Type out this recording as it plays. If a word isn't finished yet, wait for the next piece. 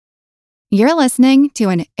You're listening to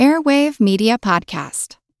an Airwave Media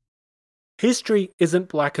Podcast. History isn't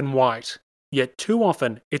black and white, yet too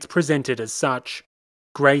often it's presented as such.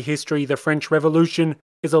 Grey History, the French Revolution,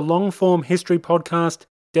 is a long-form history podcast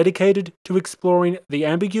dedicated to exploring the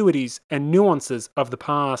ambiguities and nuances of the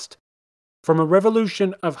past. From a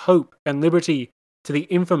revolution of hope and liberty to the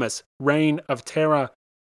infamous Reign of Terror,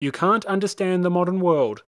 you can't understand the modern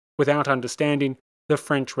world without understanding the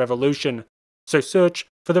French Revolution. So search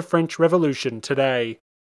for the French Revolution today.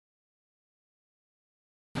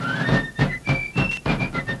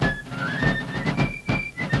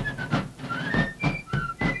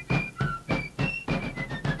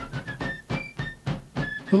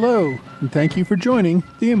 Hello, and thank you for joining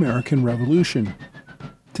the American Revolution.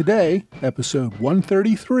 Today, episode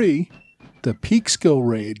 133, the Peekskill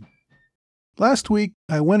Raid. Last week,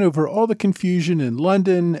 I went over all the confusion in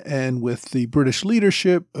London and with the British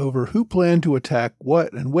leadership over who planned to attack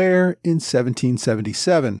what and where in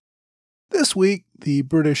 1777. This week, the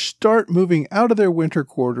British start moving out of their winter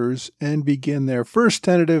quarters and begin their first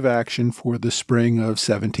tentative action for the spring of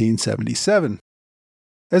 1777.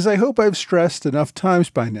 As I hope I've stressed enough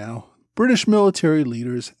times by now, British military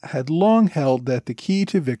leaders had long held that the key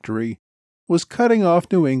to victory was cutting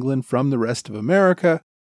off New England from the rest of America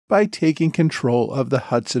by taking control of the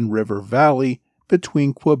Hudson River Valley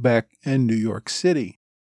between Quebec and New York City.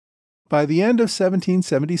 By the end of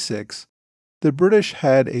 1776, the British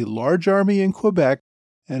had a large army in Quebec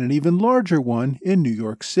and an even larger one in New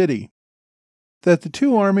York City. That the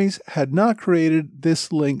two armies had not created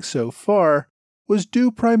this link so far was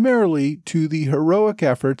due primarily to the heroic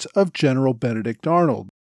efforts of General Benedict Arnold.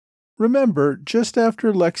 Remember, just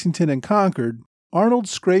after Lexington and Concord, Arnold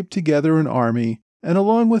scraped together an army and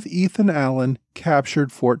along with Ethan Allen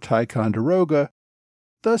captured Fort Ticonderoga,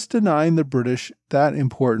 thus denying the British that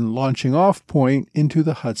important launching off point into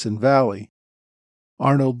the Hudson Valley.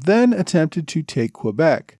 Arnold then attempted to take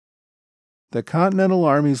Quebec. The Continental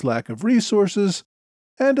Army's lack of resources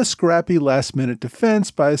and a scrappy last-minute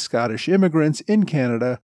defense by Scottish immigrants in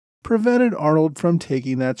Canada prevented Arnold from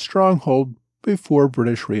taking that stronghold before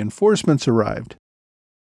British reinforcements arrived.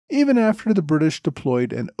 Even after the British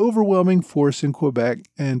deployed an overwhelming force in Quebec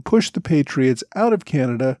and pushed the Patriots out of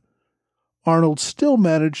Canada, Arnold still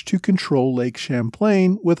managed to control Lake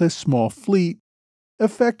Champlain with a small fleet,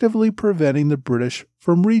 effectively preventing the British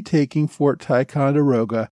from retaking Fort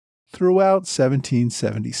Ticonderoga throughout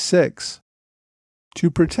 1776.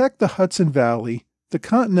 To protect the Hudson Valley, the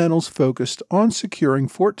Continentals focused on securing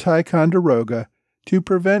Fort Ticonderoga to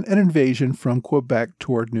prevent an invasion from Quebec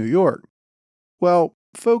toward New York. Well,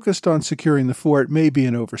 focused on securing the fort may be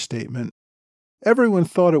an overstatement. Everyone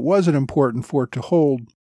thought it was an important fort to hold,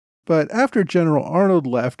 but after General Arnold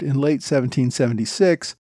left in late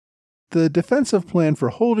 1776, the defensive plan for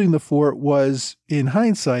holding the fort was, in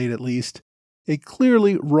hindsight at least, a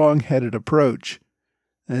clearly wrong-headed approach.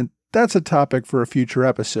 And that's a topic for a future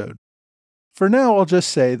episode. For now, I'll just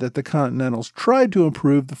say that the Continentals tried to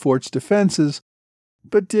improve the fort's defenses,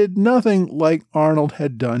 but did nothing like Arnold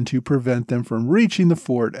had done to prevent them from reaching the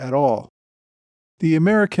fort at all. The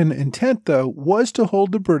American intent, though, was to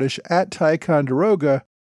hold the British at Ticonderoga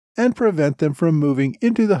and prevent them from moving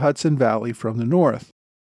into the Hudson Valley from the north.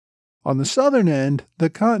 On the southern end, the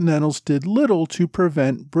Continentals did little to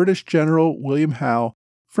prevent British General William Howe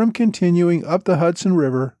from continuing up the Hudson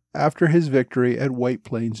River after his victory at White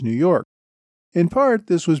Plains, New York. In part,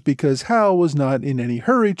 this was because Howe was not in any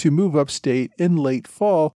hurry to move upstate in late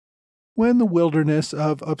fall, when the wilderness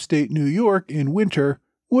of upstate New York in winter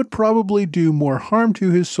would probably do more harm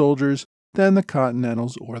to his soldiers than the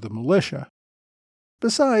Continentals or the militia.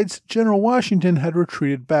 Besides, General Washington had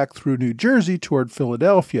retreated back through New Jersey toward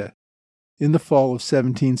Philadelphia. In the fall of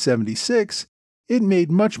 1776, it made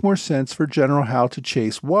much more sense for General Howe to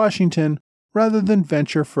chase Washington rather than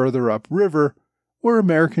venture further upriver, where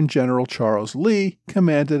American General Charles Lee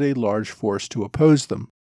commanded a large force to oppose them.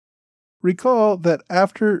 Recall that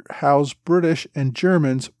after Howe's British and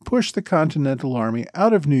Germans pushed the Continental Army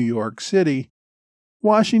out of New York City,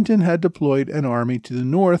 Washington had deployed an army to the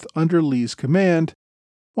north under Lee's command,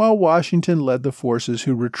 while Washington led the forces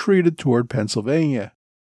who retreated toward Pennsylvania.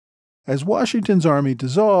 As Washington's army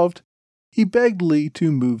dissolved, he begged Lee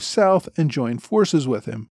to move south and join forces with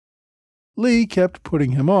him. Lee kept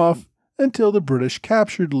putting him off until the British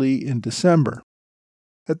captured Lee in December.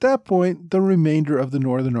 At that point, the remainder of the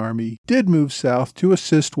Northern Army did move south to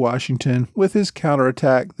assist Washington with his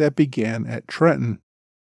counterattack that began at Trenton.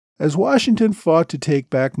 As Washington fought to take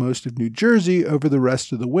back most of New Jersey over the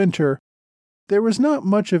rest of the winter, there was not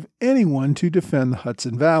much of anyone to defend the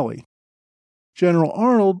Hudson Valley. General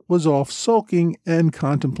Arnold was off sulking and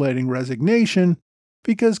contemplating resignation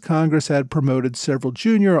because Congress had promoted several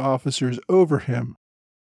junior officers over him.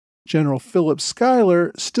 General Philip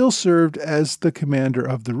Schuyler still served as the commander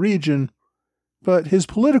of the region, but his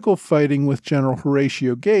political fighting with General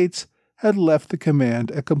Horatio Gates had left the command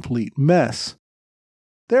a complete mess.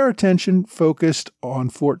 Their attention focused on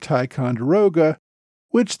Fort Ticonderoga,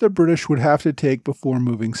 which the British would have to take before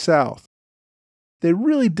moving south. They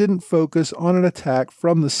really didn't focus on an attack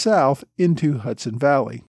from the south into Hudson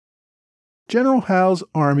Valley. General Howe's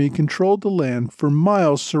army controlled the land for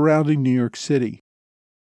miles surrounding New York City.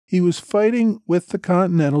 He was fighting with the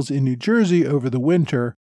Continentals in New Jersey over the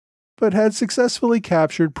winter, but had successfully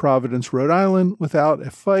captured Providence, Rhode Island without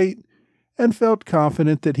a fight, and felt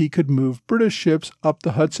confident that he could move British ships up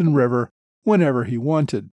the Hudson River whenever he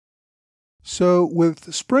wanted. So,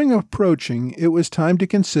 with spring approaching, it was time to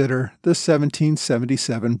consider the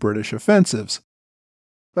 1777 British offensives.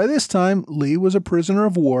 By this time, Lee was a prisoner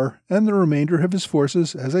of war, and the remainder of his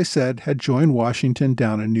forces, as I said, had joined Washington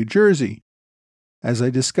down in New Jersey. As I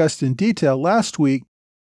discussed in detail last week,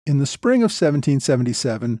 in the spring of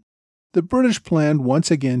 1777, the British planned once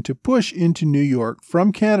again to push into New York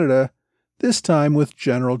from Canada, this time with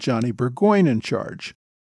General Johnny Burgoyne in charge.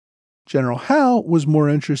 General Howe was more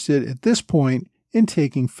interested at this point in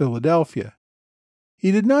taking Philadelphia.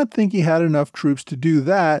 He did not think he had enough troops to do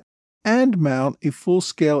that and mount a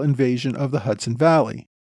full-scale invasion of the Hudson Valley.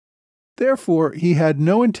 Therefore, he had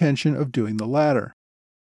no intention of doing the latter.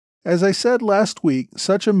 As I said last week,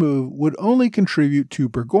 such a move would only contribute to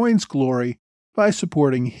Burgoyne's glory by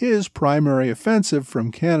supporting his primary offensive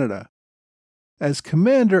from Canada. As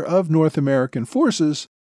commander of North American forces,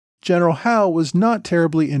 General Howe was not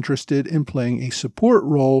terribly interested in playing a support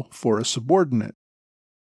role for a subordinate.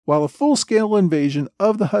 While a full-scale invasion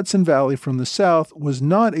of the Hudson Valley from the south was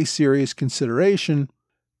not a serious consideration,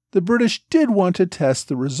 the British did want to test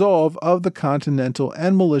the resolve of the Continental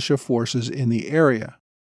and militia forces in the area.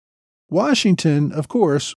 Washington, of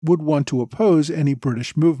course, would want to oppose any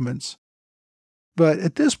British movements. But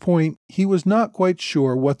at this point, he was not quite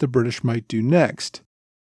sure what the British might do next.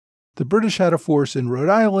 The British had a force in Rhode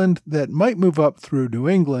Island that might move up through New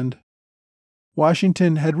England.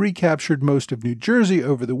 Washington had recaptured most of New Jersey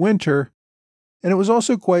over the winter, and it was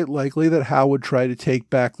also quite likely that Howe would try to take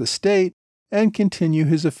back the state and continue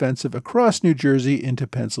his offensive across New Jersey into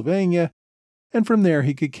Pennsylvania, and from there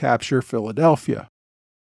he could capture Philadelphia.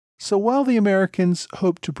 So while the Americans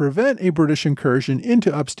hoped to prevent a British incursion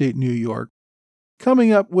into upstate New York,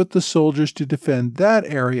 coming up with the soldiers to defend that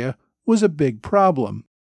area was a big problem.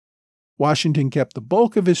 Washington kept the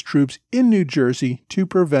bulk of his troops in New Jersey to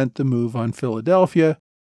prevent the move on Philadelphia,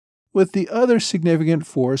 with the other significant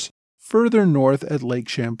force further north at Lake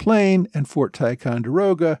Champlain and Fort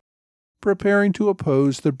Ticonderoga, preparing to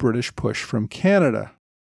oppose the British push from Canada.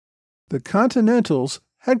 The Continentals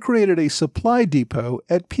had created a supply depot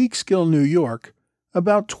at Peekskill, New York,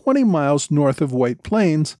 about 20 miles north of White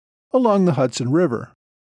Plains, along the Hudson River.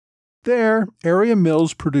 There, area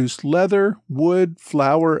mills produced leather, wood,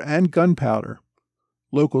 flour, and gunpowder.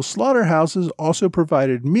 Local slaughterhouses also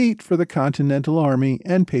provided meat for the Continental Army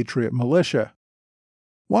and Patriot militia.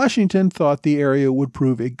 Washington thought the area would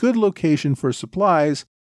prove a good location for supplies,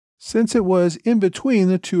 since it was in between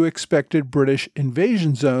the two expected British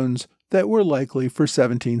invasion zones that were likely for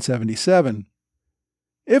 1777.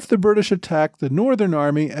 If the British attacked the Northern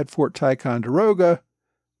Army at Fort Ticonderoga,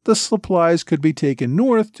 the supplies could be taken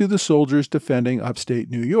north to the soldiers defending upstate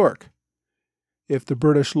New York. If the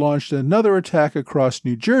British launched another attack across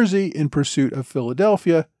New Jersey in pursuit of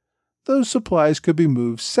Philadelphia, those supplies could be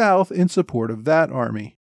moved south in support of that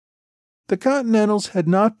army. The Continentals had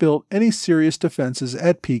not built any serious defenses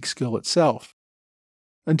at Peekskill itself.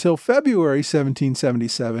 Until February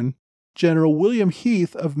 1777, General William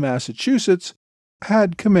Heath of Massachusetts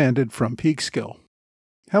had commanded from Peekskill.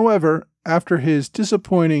 However, after his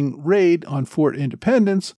disappointing raid on Fort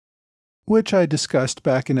Independence, which I discussed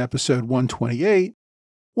back in episode 128,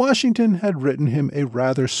 Washington had written him a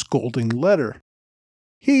rather scolding letter.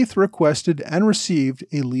 Heath requested and received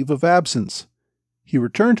a leave of absence. He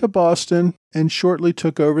returned to Boston and shortly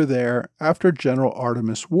took over there after General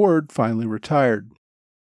Artemas Ward finally retired.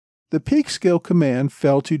 The Peekskill command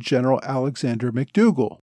fell to General Alexander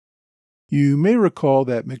McDougall. You may recall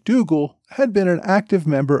that McDougall had been an active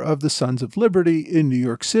member of the Sons of Liberty in New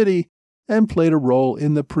York City and played a role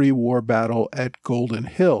in the pre-war battle at Golden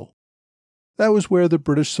Hill. That was where the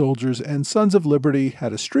British soldiers and Sons of Liberty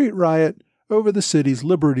had a street riot over the city's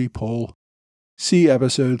Liberty Pole. See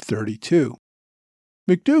episode 32.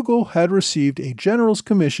 McDougall had received a general's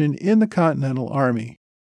commission in the Continental Army.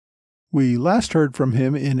 We last heard from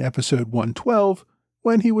him in episode 112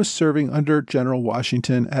 when he was serving under General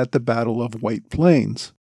Washington at the Battle of White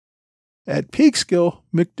Plains. At Peekskill,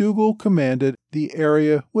 McDougall commanded the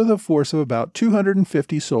area with a force of about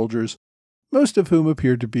 250 soldiers, most of whom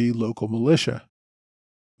appeared to be local militia.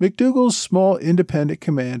 McDougall's small independent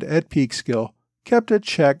command at Peekskill kept a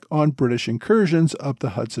check on British incursions up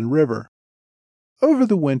the Hudson River. Over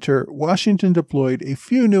the winter, Washington deployed a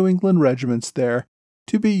few New England regiments there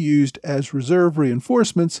to be used as reserve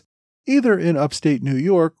reinforcements either in upstate New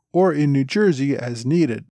York or in New Jersey as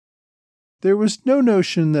needed. There was no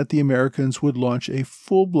notion that the Americans would launch a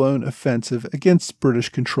full-blown offensive against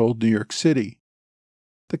British-controlled New York City.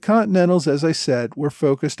 The Continentals, as I said, were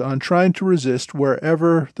focused on trying to resist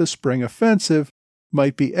wherever the spring offensive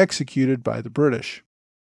might be executed by the British.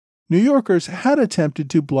 New Yorkers had attempted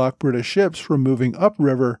to block British ships from moving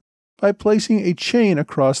upriver by placing a chain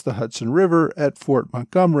across the Hudson River at Fort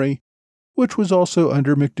Montgomery, which was also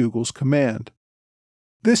under McDougall's command.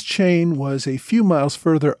 This chain was a few miles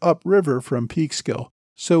further upriver from Peekskill,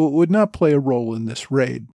 so it would not play a role in this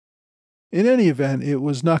raid. In any event, it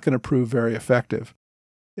was not going to prove very effective.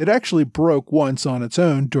 It actually broke once on its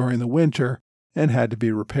own during the winter and had to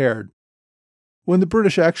be repaired. When the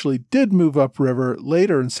British actually did move upriver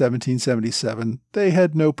later in 1777, they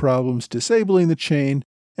had no problems disabling the chain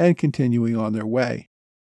and continuing on their way.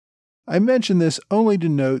 I mention this only to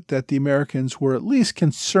note that the Americans were at least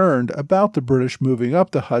concerned about the British moving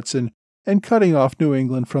up the Hudson and cutting off New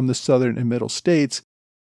England from the southern and middle states,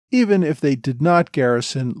 even if they did not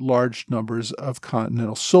garrison large numbers of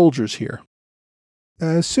Continental soldiers here.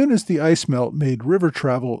 As soon as the ice melt made river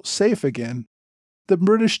travel safe again, the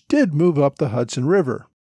British did move up the Hudson River.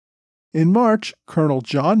 In March, Colonel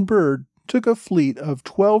John Byrd took a fleet of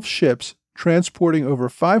 12 ships transporting over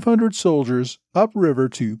 500 soldiers upriver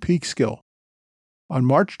to Peekskill. On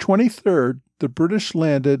March 23rd, the British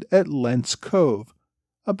landed at Lentz Cove,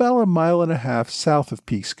 about a mile and a half south of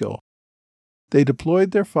Peekskill. They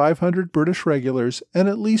deployed their 500 British regulars and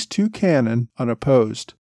at least 2 cannon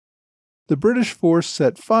unopposed. The British force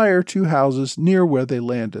set fire to houses near where they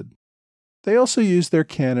landed. They also used their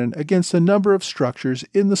cannon against a number of structures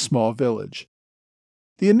in the small village.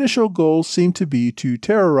 The initial goal seemed to be to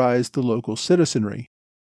terrorize the local citizenry.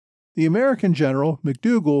 The American general,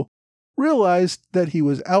 McDougall, realized that he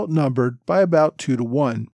was outnumbered by about 2 to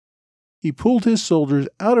 1. He pulled his soldiers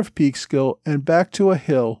out of Peekskill and back to a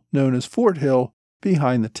hill known as Fort Hill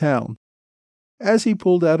behind the town. As he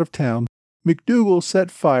pulled out of town, McDougall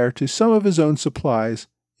set fire to some of his own supplies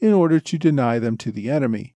in order to deny them to the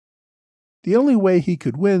enemy. The only way he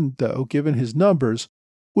could win, though, given his numbers,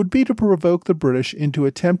 would be to provoke the British into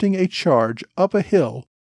attempting a charge up a hill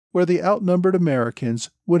where the outnumbered Americans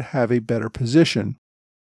would have a better position.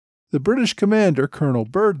 The British commander, Colonel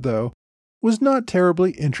Byrd, though, was not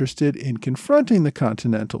terribly interested in confronting the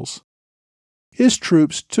Continentals. His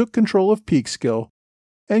troops took control of Peekskill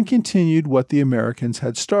and continued what the Americans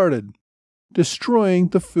had started, destroying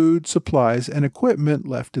the food, supplies, and equipment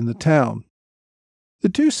left in the town. The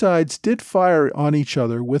two sides did fire on each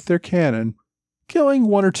other with their cannon, killing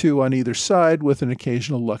 1 or 2 on either side with an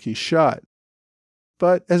occasional lucky shot.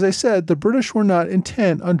 But, as I said, the British were not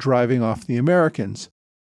intent on driving off the Americans.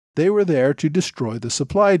 They were there to destroy the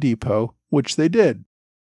supply depot, which they did.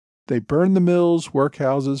 They burned the mills,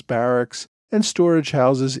 workhouses, barracks, and storage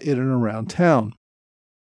houses in and around town.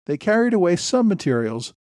 They carried away some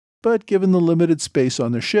materials, but given the limited space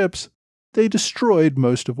on their ships, they destroyed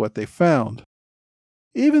most of what they found.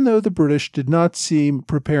 Even though the British did not seem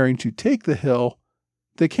preparing to take the hill,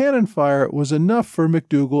 the cannon fire was enough for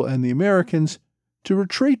McDougall and the Americans to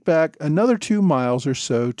retreat back another 2 miles or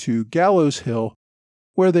so to Gallows Hill,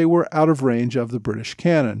 where they were out of range of the British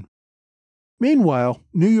cannon. Meanwhile,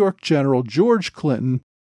 New York General George Clinton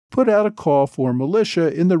put out a call for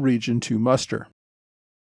militia in the region to muster.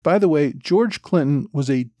 By the way, George Clinton was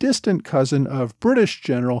a distant cousin of British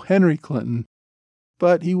General Henry Clinton,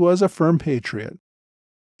 but he was a firm patriot.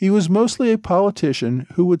 He was mostly a politician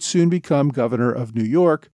who would soon become governor of New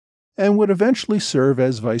York and would eventually serve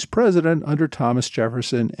as vice president under Thomas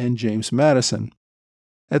Jefferson and James Madison.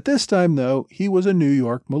 At this time, though, he was a New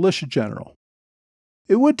York militia general.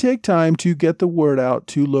 It would take time to get the word out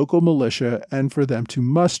to local militia and for them to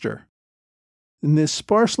muster. In this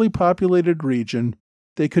sparsely populated region,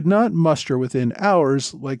 they could not muster within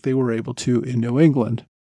hours like they were able to in New England.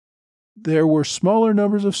 There were smaller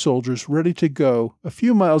numbers of soldiers ready to go a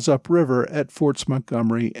few miles upriver at Forts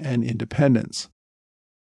Montgomery and Independence.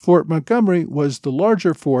 Fort Montgomery was the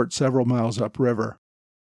larger fort several miles upriver.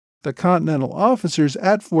 The Continental officers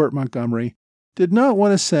at Fort Montgomery did not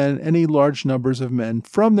want to send any large numbers of men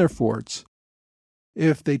from their forts.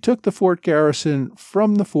 If they took the fort garrison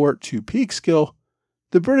from the fort to Peekskill,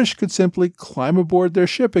 the British could simply climb aboard their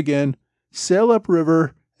ship again, sail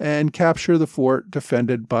upriver, and capture the fort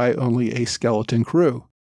defended by only a skeleton crew.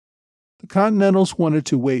 The Continentals wanted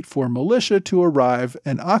to wait for militia to arrive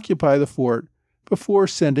and occupy the fort before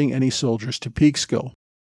sending any soldiers to Peekskill.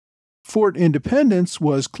 Fort Independence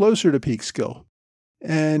was closer to Peekskill,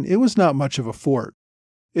 and it was not much of a fort.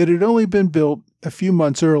 It had only been built a few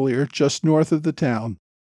months earlier, just north of the town.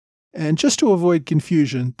 And just to avoid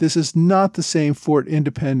confusion, this is not the same Fort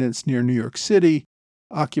Independence near New York City,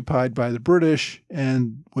 occupied by the British,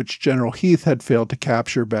 and which General Heath had failed to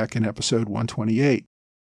capture back in episode 128.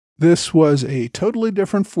 This was a totally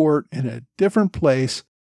different fort in a different place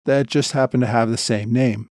that just happened to have the same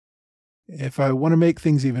name. If I want to make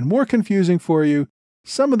things even more confusing for you,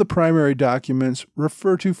 some of the primary documents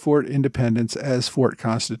refer to Fort Independence as Fort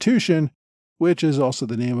Constitution, which is also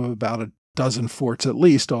the name of about a dozen forts at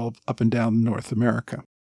least all up and down North America.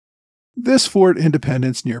 This Fort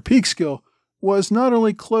Independence near Peekskill was not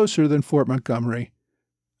only closer than Fort Montgomery,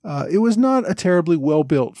 it was not a terribly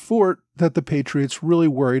well-built fort that the Patriots really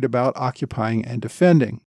worried about occupying and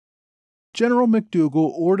defending. General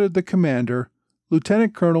McDougall ordered the commander,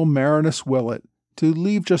 Lieutenant Colonel Marinus Willett, to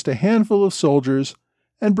leave just a handful of soldiers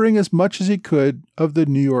and bring as much as he could of the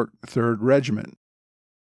New York 3rd Regiment.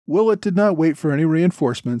 Willett did not wait for any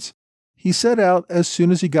reinforcements. He set out as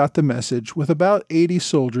soon as he got the message with about 80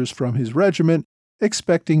 soldiers from his regiment,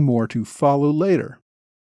 expecting more to follow later.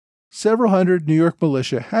 Several hundred New York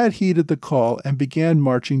militia had heeded the call and began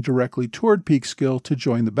marching directly toward Peekskill to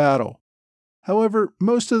join the battle. However,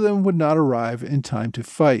 most of them would not arrive in time to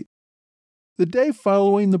fight. The day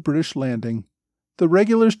following the British landing, the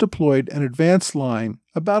regulars deployed an advance line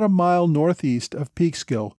about a mile northeast of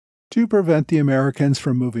Peekskill to prevent the Americans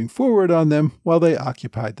from moving forward on them while they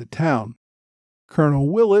occupied the town. Colonel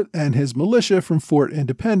Willett and his militia from Fort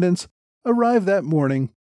Independence arrived that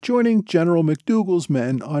morning, joining General McDougall's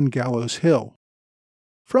men on Gallows Hill.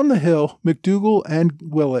 From the hill, McDougall and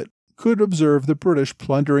Willett could observe the British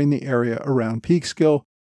plundering the area around Peekskill,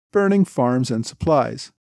 burning farms and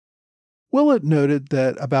supplies. Willett noted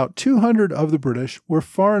that about 200 of the British were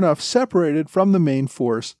far enough separated from the main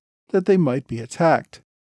force that they might be attacked.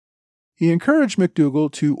 He encouraged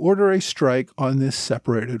McDougall to order a strike on this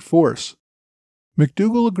separated force.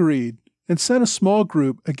 McDougall agreed and sent a small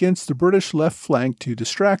group against the British left flank to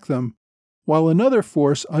distract them, while another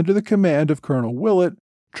force under the command of Colonel Willett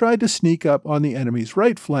tried to sneak up on the enemy's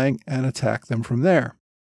right flank and attack them from there.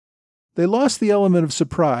 They lost the element of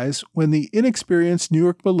surprise when the inexperienced New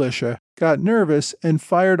York militia got nervous and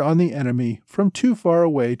fired on the enemy from too far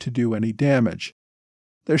away to do any damage.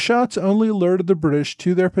 Their shots only alerted the British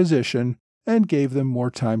to their position and gave them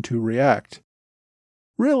more time to react.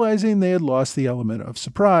 Realizing they had lost the element of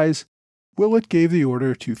surprise, Willett gave the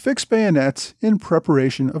order to fix bayonets in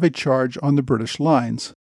preparation of a charge on the British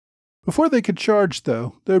lines. Before they could charge,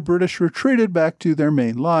 though, the British retreated back to their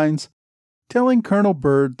main lines, telling Colonel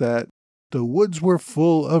Byrd that the woods were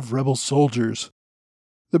full of rebel soldiers.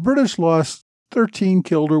 The British lost 13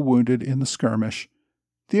 killed or wounded in the skirmish.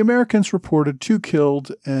 The Americans reported 2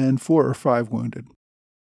 killed and 4 or 5 wounded.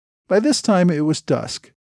 By this time it was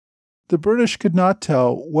dusk. The British could not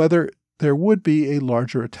tell whether there would be a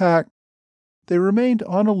larger attack. They remained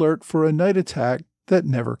on alert for a night attack that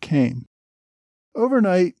never came.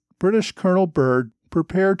 Overnight, British Colonel Byrd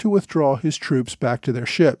prepared to withdraw his troops back to their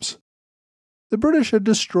ships. The British had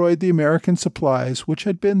destroyed the American supplies which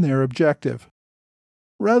had been their objective.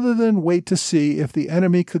 Rather than wait to see if the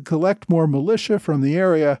enemy could collect more militia from the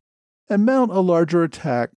area and mount a larger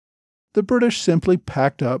attack, the British simply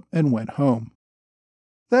packed up and went home.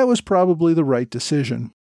 That was probably the right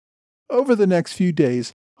decision. Over the next few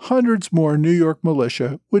days, hundreds more New York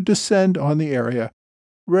militia would descend on the area,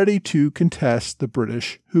 ready to contest the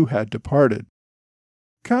British who had departed.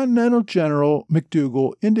 Continental General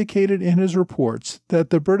McDougall indicated in his reports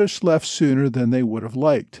that the British left sooner than they would have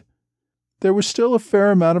liked. There was still a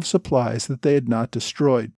fair amount of supplies that they had not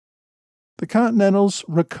destroyed. The Continentals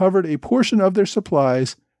recovered a portion of their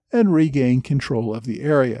supplies and regained control of the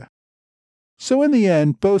area. So in the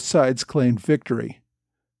end, both sides claimed victory.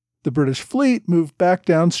 The British fleet moved back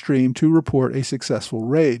downstream to report a successful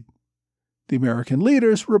raid. The American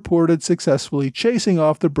leaders reported successfully chasing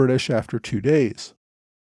off the British after 2 days.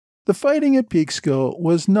 The fighting at Peekskill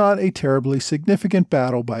was not a terribly significant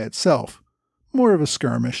battle by itself, more of a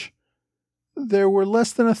skirmish. There were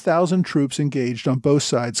less than 1,000 troops engaged on both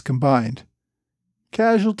sides combined.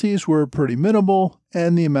 Casualties were pretty minimal,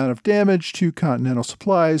 and the amount of damage to Continental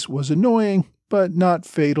supplies was annoying, but not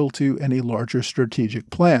fatal to any larger strategic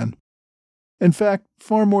plan. In fact,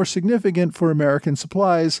 far more significant for American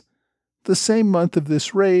supplies, the same month of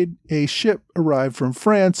this raid, a ship arrived from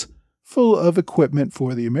France full of equipment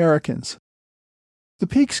for the Americans. The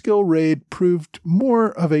Peekskill raid proved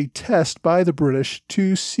more of a test by the British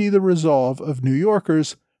to see the resolve of New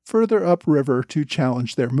Yorkers further upriver to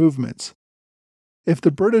challenge their movements. If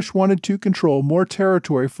the British wanted to control more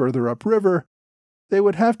territory further upriver, they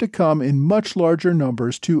would have to come in much larger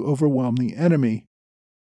numbers to overwhelm the enemy.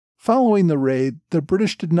 Following the raid, the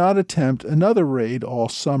British did not attempt another raid all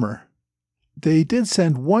summer. They did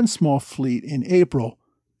send one small fleet in April,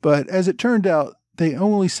 but as it turned out, they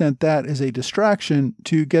only sent that as a distraction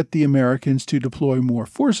to get the Americans to deploy more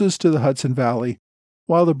forces to the Hudson Valley,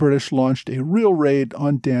 while the British launched a real raid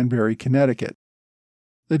on Danbury, Connecticut.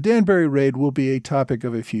 The Danbury raid will be a topic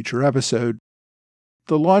of a future episode.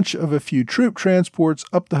 The launch of a few troop transports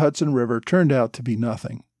up the Hudson River turned out to be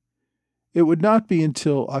nothing. It would not be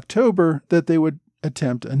until October that they would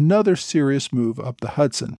attempt another serious move up the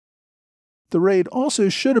Hudson. The raid also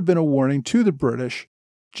should have been a warning to the British.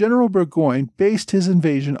 General Burgoyne based his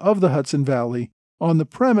invasion of the Hudson Valley on the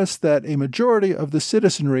premise that a majority of the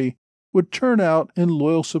citizenry would turn out in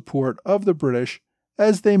loyal support of the British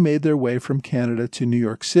as they made their way from Canada to New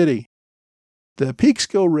York City. The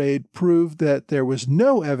Peekskill raid proved that there was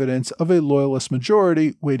no evidence of a loyalist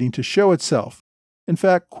majority waiting to show itself. In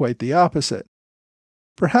fact, quite the opposite.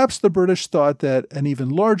 Perhaps the British thought that an even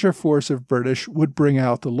larger force of British would bring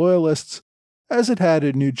out the loyalists, as it had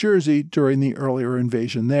in New Jersey during the earlier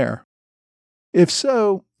invasion there. If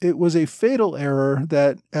so, it was a fatal error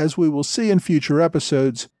that, as we will see in future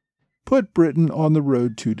episodes, put Britain on the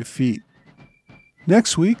road to defeat.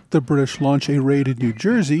 Next week, the British launch a raid in New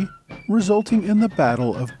Jersey, resulting in the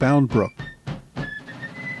Battle of Bound Brook.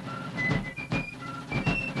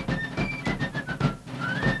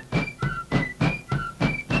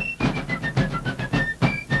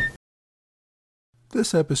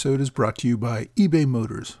 This episode is brought to you by eBay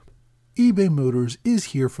Motors. eBay Motors is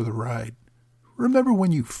here for the ride. Remember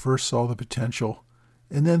when you first saw the potential,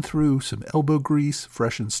 and then through some elbow grease,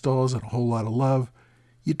 fresh installs, and a whole lot of love,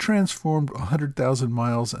 you transformed 100,000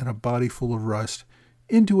 miles and a body full of rust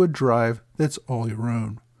into a drive that's all your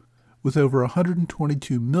own. With over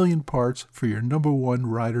 122 million parts for your number one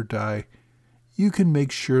ride or die, you can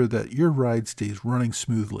make sure that your ride stays running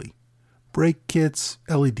smoothly. Brake kits,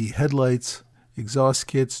 LED headlights, exhaust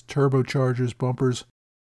kits, turbochargers, bumpers,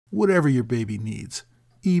 whatever your baby needs,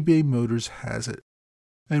 eBay Motors has it.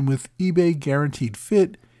 And with eBay Guaranteed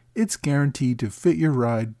Fit, it's guaranteed to fit your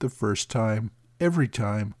ride the first time, every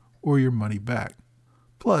time, or your money back.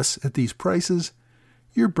 Plus, at these prices,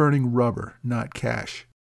 you're burning rubber, not cash.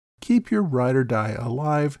 Keep your ride or die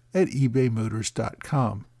alive at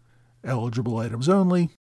ebaymotors.com. Eligible items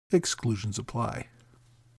only. Exclusions apply.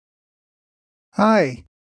 Hi.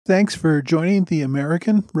 Thanks for joining the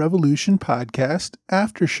American Revolution Podcast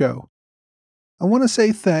After Show. I want to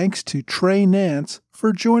say thanks to Trey Nance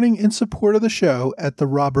for joining in support of the show at the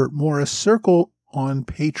Robert Morris Circle on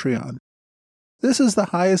Patreon. This is the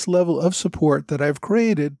highest level of support that I've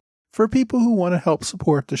created for people who want to help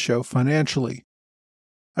support the show financially.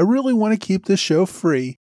 I really want to keep this show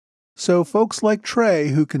free, so folks like Trey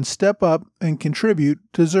who can step up and contribute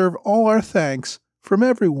deserve all our thanks from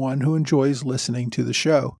everyone who enjoys listening to the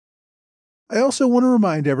show. I also want to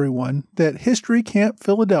remind everyone that History Camp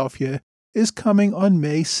Philadelphia is coming on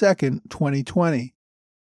May 2nd, 2020.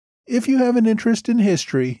 If you have an interest in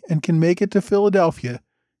history and can make it to Philadelphia,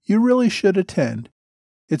 you really should attend.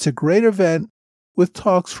 It's a great event with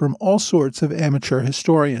talks from all sorts of amateur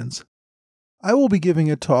historians. I will be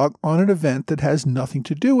giving a talk on an event that has nothing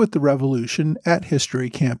to do with the Revolution at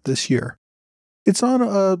History Camp this year. It's on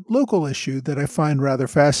a local issue that I find rather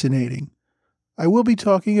fascinating. I will be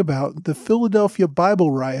talking about the Philadelphia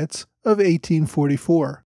Bible riots of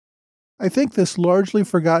 1844. I think this largely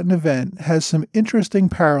forgotten event has some interesting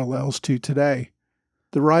parallels to today.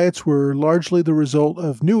 The riots were largely the result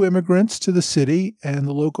of new immigrants to the city and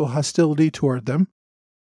the local hostility toward them,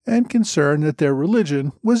 and concern that their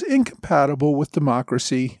religion was incompatible with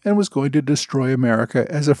democracy and was going to destroy America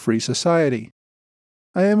as a free society.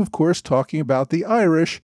 I am, of course, talking about the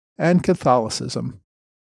Irish and Catholicism.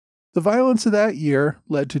 The violence of that year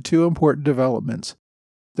led to two important developments: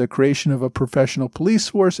 the creation of a professional police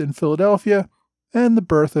force in Philadelphia and the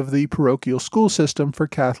birth of the parochial school system for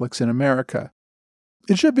Catholics in America.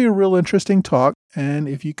 It should be a real interesting talk, and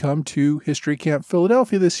if you come to History Camp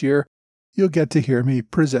Philadelphia this year, you'll get to hear me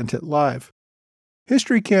present it live.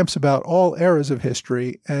 History Camp's about all eras of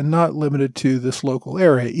history and not limited to this local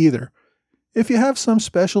area either. If you have some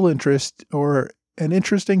special interest or an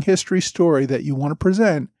interesting history story that you want to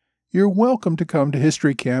present, you're welcome to come to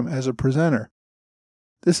History Camp as a presenter.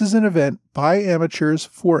 This is an event by amateurs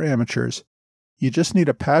for amateurs. You just need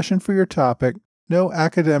a passion for your topic, no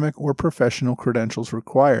academic or professional credentials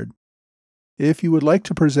required. If you would like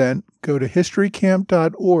to present, go to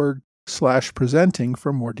historycamp.org/presenting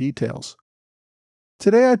for more details.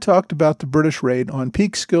 Today I talked about the British raid on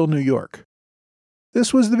Peekskill, New York.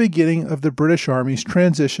 This was the beginning of the British Army's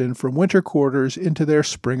transition from winter quarters into their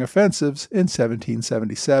spring offensives in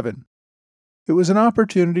 1777. It was an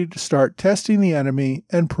opportunity to start testing the enemy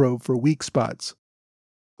and probe for weak spots.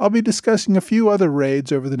 I'll be discussing a few other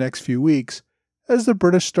raids over the next few weeks as the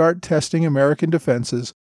British start testing American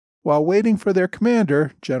defenses while waiting for their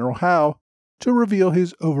commander, General Howe, to reveal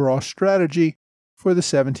his overall strategy for the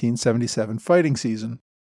 1777 fighting season.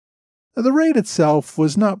 Now, the raid itself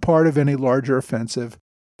was not part of any larger offensive,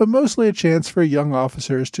 but mostly a chance for young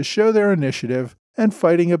officers to show their initiative and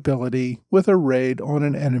fighting ability with a raid on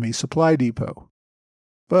an enemy supply depot.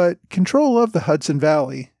 But control of the Hudson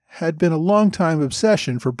Valley had been a long-time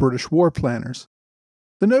obsession for British war planners.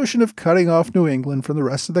 The notion of cutting off New England from the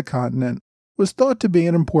rest of the continent was thought to be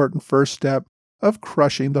an important first step of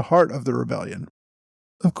crushing the heart of the rebellion.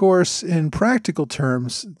 Of course, in practical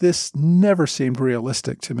terms, this never seemed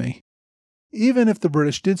realistic to me. Even if the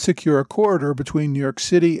British did secure a corridor between New York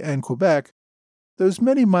City and Quebec, those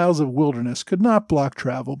many miles of wilderness could not block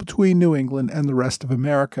travel between New England and the rest of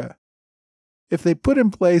America. If they put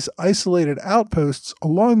in place isolated outposts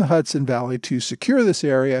along the Hudson Valley to secure this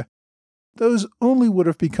area, those only would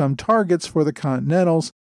have become targets for the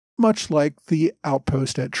Continentals, much like the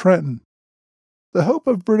outpost at Trenton. The hope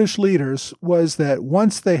of British leaders was that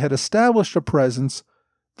once they had established a presence,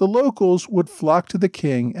 the locals would flock to the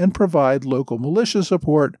king and provide local militia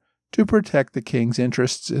support to protect the king's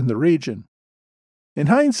interests in the region. In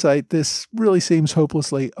hindsight, this really seems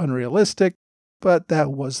hopelessly unrealistic, but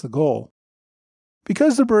that was the goal.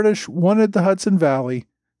 Because the British wanted the Hudson Valley,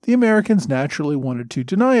 the Americans naturally wanted to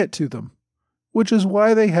deny it to them, which is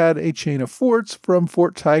why they had a chain of forts from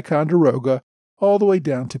Fort Ticonderoga all the way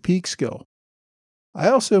down to Peekskill. I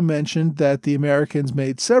also mentioned that the Americans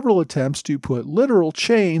made several attempts to put literal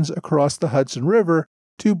chains across the Hudson River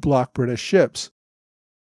to block British ships.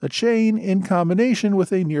 A chain in combination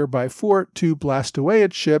with a nearby fort to blast away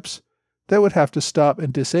at ships that would have to stop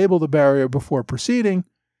and disable the barrier before proceeding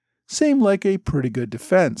seemed like a pretty good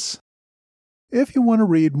defense. If you want to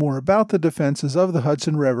read more about the defenses of the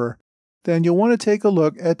Hudson River, then you'll want to take a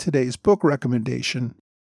look at today's book recommendation,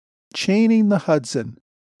 Chaining the Hudson: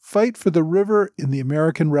 Fight for the River in the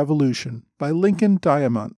American Revolution by Lincoln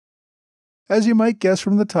Diamont. As you might guess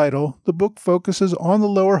from the title, the book focuses on the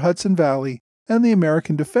lower Hudson Valley and the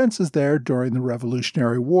American defenses there during the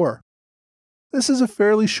Revolutionary War. This is a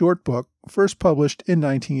fairly short book, first published in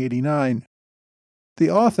 1989. The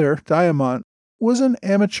author, Diamont, was an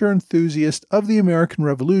amateur enthusiast of the American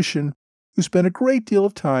Revolution who spent a great deal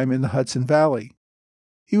of time in the Hudson Valley.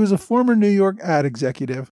 He was a former New York ad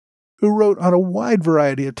executive who wrote on a wide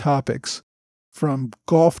variety of topics, from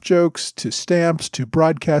golf jokes to stamps to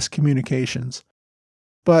broadcast communications.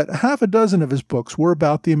 But half a dozen of his books were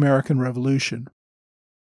about the American Revolution.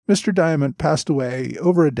 Mr. Diamond passed away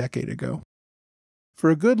over a decade ago. For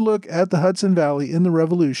a good look at the Hudson Valley in the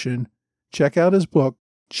Revolution, check out his book,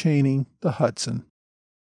 Chaining the Hudson.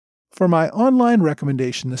 For my online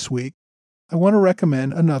recommendation this week, I want to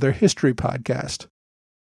recommend another history podcast.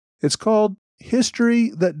 It's called History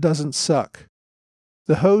That Doesn't Suck.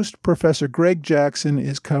 The host, Professor Greg Jackson,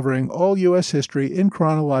 is covering all U.S. history in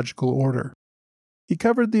chronological order. He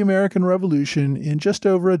covered the American Revolution in just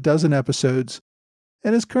over a dozen episodes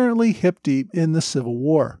and is currently hip-deep in the Civil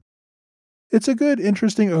War. It's a good,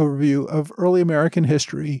 interesting overview of early American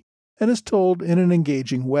history and is told in an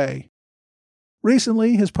engaging way.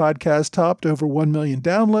 Recently, his podcast topped over 1 million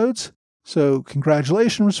downloads, so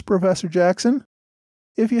congratulations, Professor Jackson.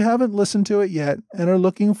 If you haven't listened to it yet and are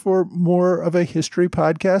looking for more of a history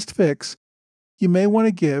podcast fix, you may want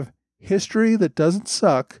to give History That Doesn't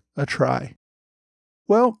Suck a try.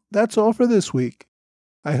 Well, that's all for this week.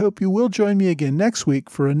 I hope you will join me again next week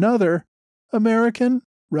for another American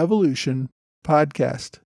Revolution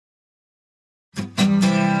podcast.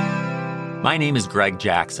 My name is Greg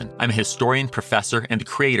Jackson. I'm a historian, professor, and the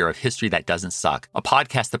creator of History That Doesn't Suck, a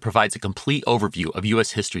podcast that provides a complete overview of U.S.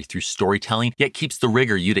 history through storytelling, yet keeps the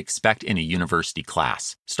rigor you'd expect in a university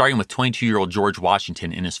class. Starting with 22-year-old George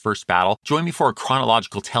Washington in his first battle, join me for a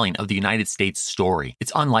chronological telling of the United States story,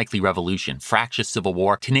 its unlikely revolution, fractious civil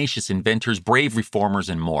war, tenacious inventors, brave reformers,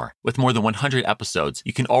 and more. With more than 100 episodes,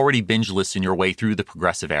 you can already binge listen your way through the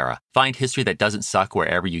progressive era. Find History That Doesn't Suck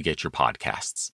wherever you get your podcasts.